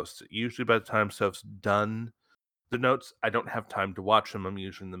Soph posts it. Usually by the time Soph's done the notes, I don't have time to watch them. I'm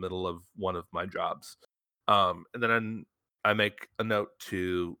usually in the middle of one of my jobs. And then I make a note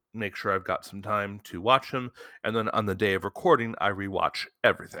to make sure I've got some time to watch them. And then on the day of recording, I rewatch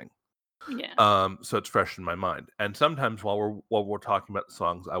everything. Yeah. So it's fresh in my mind. And sometimes while we're talking about the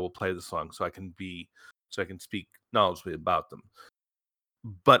songs, I will play the song so I can speak knowledgeably about them.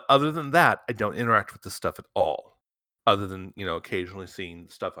 But other than that, I don't interact with this stuff at all. Other than, occasionally seeing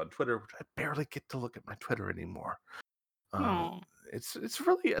stuff on Twitter, which I barely get to look at my Twitter anymore. Oh. It's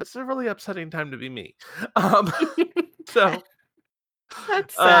a really upsetting time to be me. So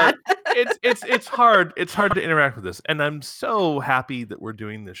That's sad. it's hard to interact with this, and I'm so happy that we're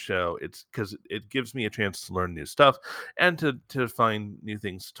doing this show. It's because it gives me a chance to learn new stuff and to find new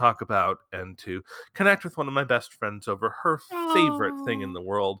things to talk about and to connect with one of my best friends over her favorite thing in Aw. the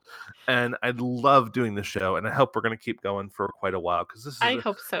world. And I love doing the show, and I hope we're going to keep going for quite a while because I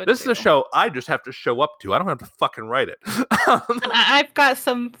hope so this is a too. show I just have to show up to. I don't have to fucking write it. And I've got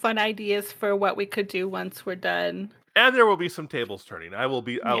some fun ideas for what we could do once we're done. And there will be some tables turning. I will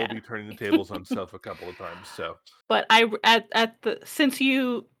be Yeah. turning the tables on Soph a couple of times. So, But since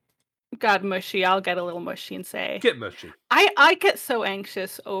you got mushy, I'll get a little mushy and say get mushy. I get so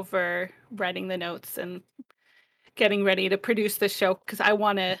anxious over writing the notes and getting ready to produce the show because I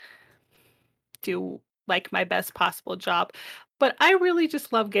want to do like my best possible job. But I really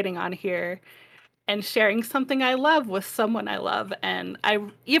just love getting on here and sharing something I love with someone I love. And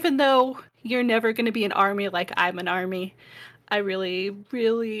even though you're never going to be an army like I'm an army, I really,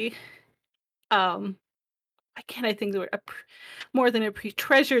 really, I think the word more than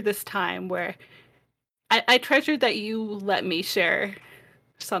treasure this time where I treasure that you let me share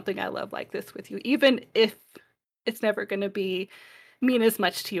something I love like this with you, even if it's never going to be mean as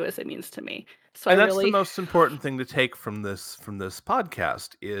much to you as it means to me. So And I that's the really, most important thing to take from this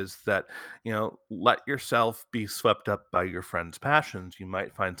podcast is that, let yourself be swept up by your friends' passions. You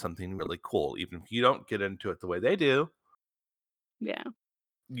might find something really cool, even if you don't get into it the way they do. yeah.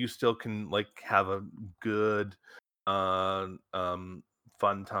 You still can have a good, fun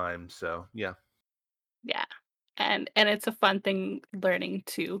time. So yeah. Yeah. And it's a fun thing learning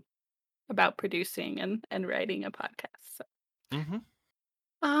too about producing and writing a podcast. So, Mm-hmm.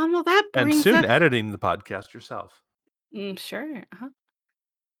 well, that And brings soon us. editing the podcast yourself. Sure.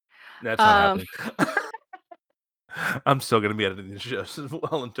 That's not Um, happening. I'm still going to be editing the shows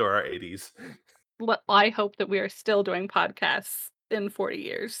well into our 80s. I hope that we are still doing podcasts in 40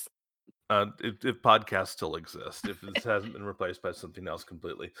 years. If podcasts still exist, if this hasn't been replaced by something else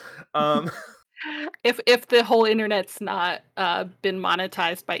completely. Um, If the whole internet's not been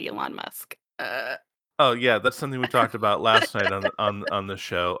monetized by Elon Musk. oh yeah, that's something we talked about last night on the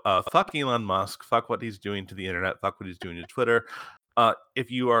show. Fuck Elon Musk. Fuck what he's doing to the internet. Fuck what he's doing to Twitter.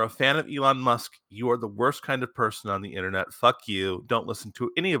 If you are a fan of Elon Musk, you are the worst kind of person on the internet. Fuck you. Don't listen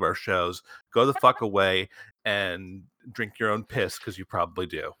to any of our shows. Go the fuck away and drink your own piss because you probably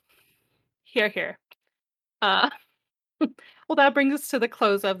do. Here, here. Uh, well, that brings us to the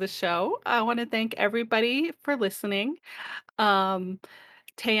close of the show. I want to thank everybody for listening.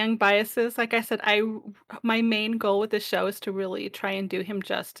 Taeyang Biases, like I said, my main goal with the show is to really try and do him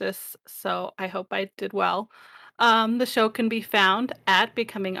justice. So I hope I did well. The show can be found at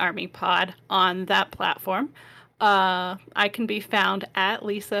Becoming Army Pod on that platform. I can be found at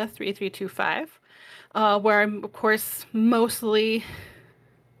Lisa3325, where I'm, of course, mostly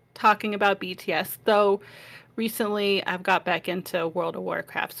talking about BTS, though recently I've got back into World of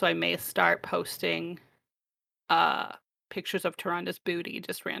Warcraft, so I may start posting pictures of Taranda's booty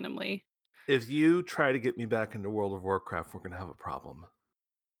just randomly. If you try to get me back into World of Warcraft, we're gonna have a problem.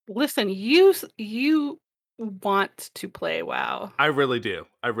 Listen, you want to play WoW. I really do.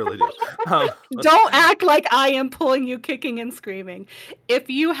 I really do. Don't act like I am pulling you kicking and screaming. If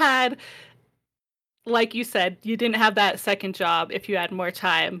you had, like you said, you didn't have that second job, if you had more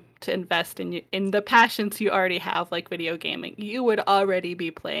time to invest in the passions you already have, like video gaming, you would already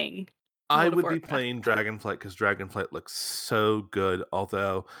be playing I World of would be Warcraft. playing Dragonflight because Dragonflight looks so good.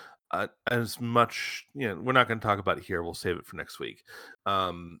 Although, as much, we're not going to talk about it here. We'll save it for next week.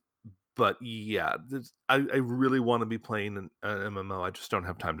 But yeah, I really want to be playing an MMO. I just don't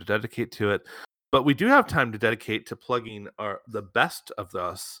have time to dedicate to it. But we do have time to dedicate to plugging the best of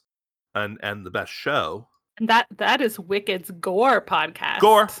us and the best show. And that is Wicked's Gore podcast.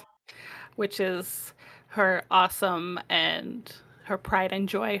 Gore, which is her awesome and her pride and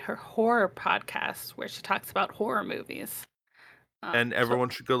joy, her horror podcast where she talks about horror movies. And everyone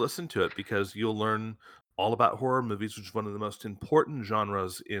should go listen to it because you'll learn all about horror movies, which is one of the most important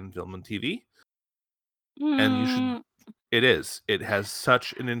genres in film and TV. And you should. It is. It has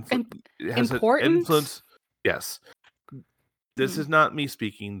such an influence. Yes. This is not me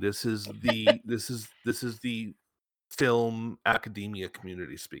speaking. This is the film academia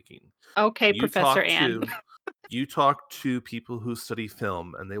community speaking. Okay, Professor Ann. You talk to people who study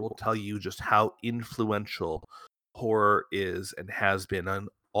film, and they will tell you just how influential horror is and has been on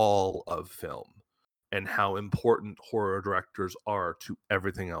all of film, and how important horror directors are to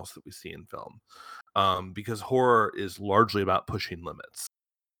everything else that we see in film. Because horror is largely about pushing limits.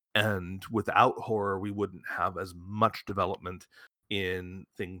 And without horror, we wouldn't have as much development in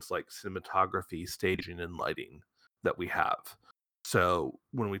things like cinematography, staging, and lighting that we have. So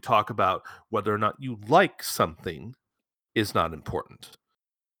when we talk about whether or not you like something is not important.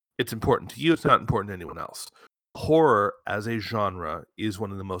 It's important to you. It's not important to anyone else. Horror as a genre is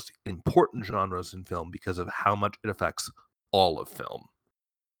one of the most important genres in film because of how much it affects all of film.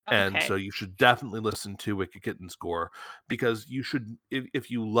 And so you should definitely listen to Wicked Kitten's Gore because you should, if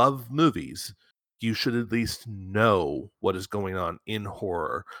you love movies, you should at least know what is going on in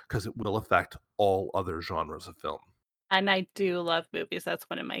horror because it will affect all other genres of film. And I do love movies. That's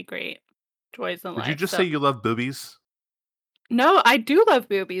one of my great joys in life. Did you just say you love boobies? No, I do love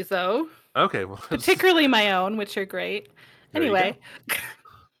movies though. Okay, well, particularly my own, which are great. Anyway,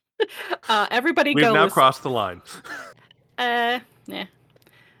 everybody We've now crossed the line. Yeah.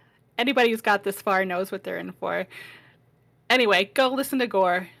 Anybody who's got this far knows what they're in for. Anyway, go listen to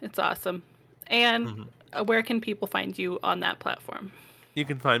Gore. It's awesome. And where can people find you on that platform? You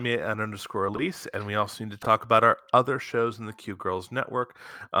can find me at _Elise, and we also need to talk about our other shows in the Q Girls Network.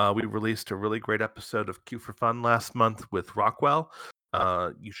 We released a really great episode of Q for Fun last month with Rockwell.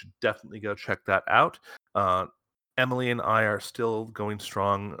 You should definitely go check that out. Emily and I are still going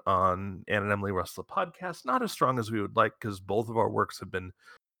strong on Ann and Emily Wrestle the podcast. Not as strong as we would like because both of our works have been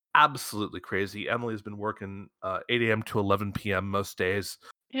absolutely crazy. Emily's been working 8 a.m. to 11 p.m. most days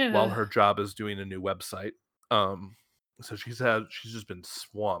while her job is doing a new website. So she's just been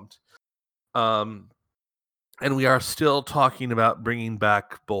swamped. And we are still talking about bringing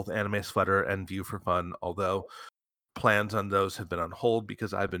back both Anime Sweater and View for Fun, although plans on those have been on hold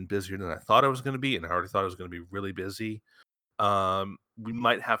because I've been busier than I thought I was going to be, and I already thought I was going to be really busy. We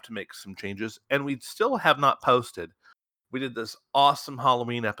might have to make some changes, and we still have not posted. We did this awesome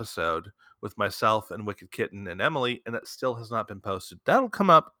Halloween episode with myself and Wicked Kitten and Emily, and it still has not been posted. That'll come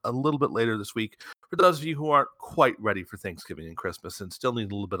up a little bit later this week for those of you who aren't quite ready for Thanksgiving and Christmas and still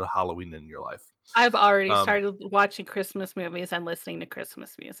need a little bit of Halloween in your life. I've already started watching Christmas movies and listening to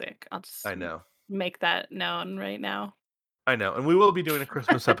Christmas music. I'll just make that known right now. I know, and we will be doing a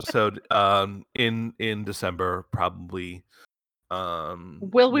Christmas episode in December, probably.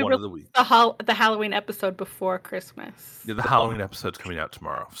 Will we release the Halloween episode before Christmas? Yeah, the Halloween episode's coming out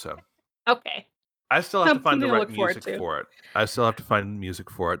tomorrow, so okay. I still have to find the right music for it. I still have to find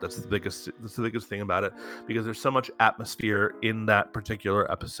music for it. That's the biggest thing about it, because there's so much atmosphere in that particular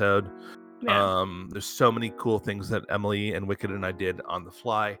episode. Yeah. There's so many cool things that Emily and Wicked and I did on the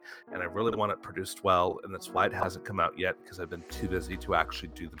fly, and I really want it produced well, and that's why it hasn't come out yet, because I've been too busy to actually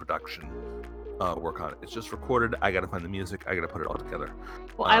do the production work on it. It's just recorded. I gotta find the music. I gotta put it all together.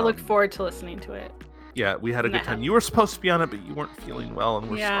 Well, I look forward to listening to it. Yeah, we had a good time. You were supposed to be on it, but you weren't feeling well, and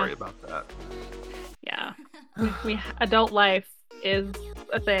we're sorry about that. Yeah, we adult life is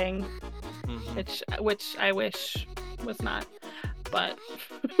a thing, which I wish was not, but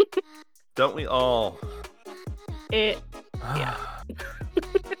don't we all? Yeah.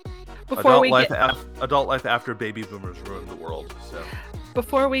 Adult life after baby boomers ruined the world. So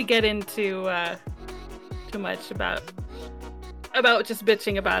before we get into too much about just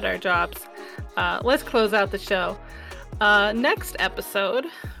bitching about our jobs, let's close out the show. Next episode,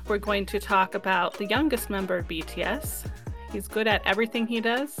 we're going to talk about the youngest member of BTS. He's good at everything he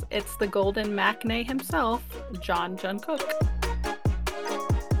does. It's the golden maknae himself, John Jungkook.